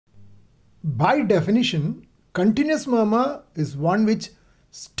By definition, continuous murmur is one which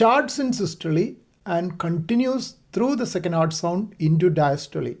starts in systole and continues through the second heart sound into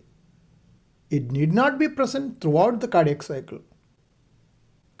diastole. It need not be present throughout the cardiac cycle.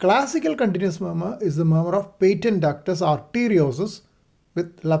 Classical continuous murmur is the murmur of patent ductus arteriosus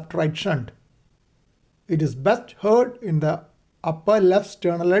with left-right shunt. It is best heard in the upper left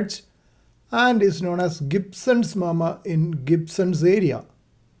sternal edge and is known as Gibson's murmur in Gibson's area.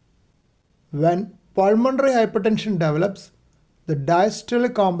 When pulmonary hypertension develops, the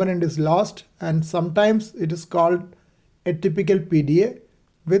diastolic component is lost and sometimes it is called atypical PDA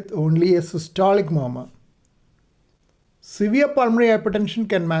with only a systolic murmur. Severe pulmonary hypertension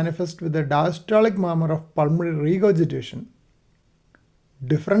can manifest with a diastolic murmur of pulmonary regurgitation.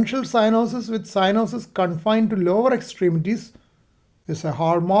 Differential cyanosis with cyanosis confined to lower extremities is a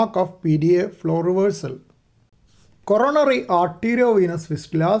hallmark of PDA flow reversal. Coronary arteriovenous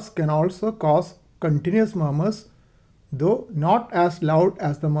fistulas can also cause continuous murmurs, though not as loud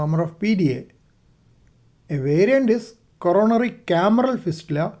as the murmur of PDA. A variant is coronary cameral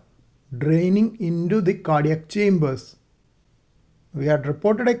fistula draining into the cardiac chambers. We had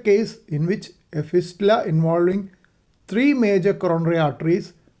reported a case in which a fistula involving 3 major coronary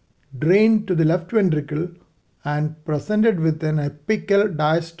arteries drained to the left ventricle and presented with an apical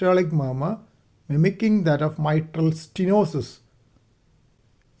diastolic murmur mimicking that of mitral stenosis.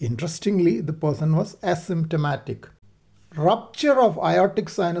 Interestingly, the person was asymptomatic. Rupture of aortic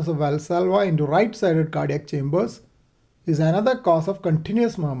sinus of Valsalva into right-sided cardiac chambers is another cause of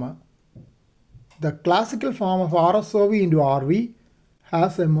continuous murmur. The classical form of RSOV into RV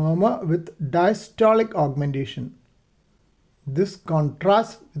has a murmur with diastolic augmentation. This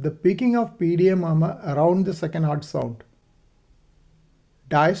contrasts with the peaking of PDA murmur around the second heart sound.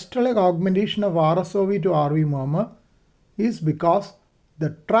 Diastolic augmentation of RSOV to RV murmur is because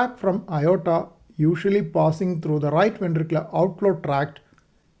the tract from aorta, usually passing through the right ventricular outflow tract,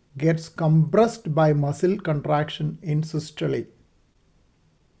 gets compressed by muscle contraction in systole.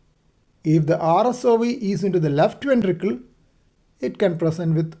 If the RSOV is into the left ventricle, it can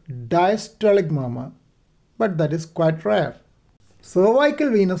present with diastolic murmur, but that is quite rare. Cervical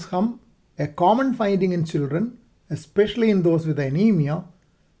venous hum, a common finding in children, especially in those with anemia,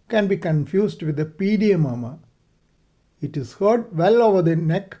 can be confused with the PDA murmur. It is heard well over the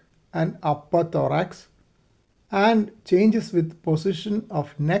neck and upper thorax and changes with position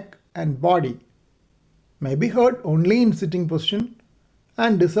of neck and body. May be heard only in sitting position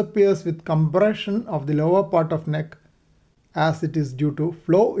and disappears with compression of the lower part of neck as it is due to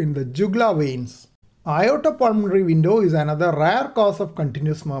flow in the jugular veins. Aorta pulmonary window is another rare cause of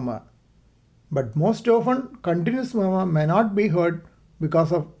continuous murmur, but most often continuous murmur may not be heard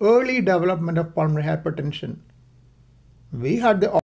because of early development of pulmonary hypertension. We had the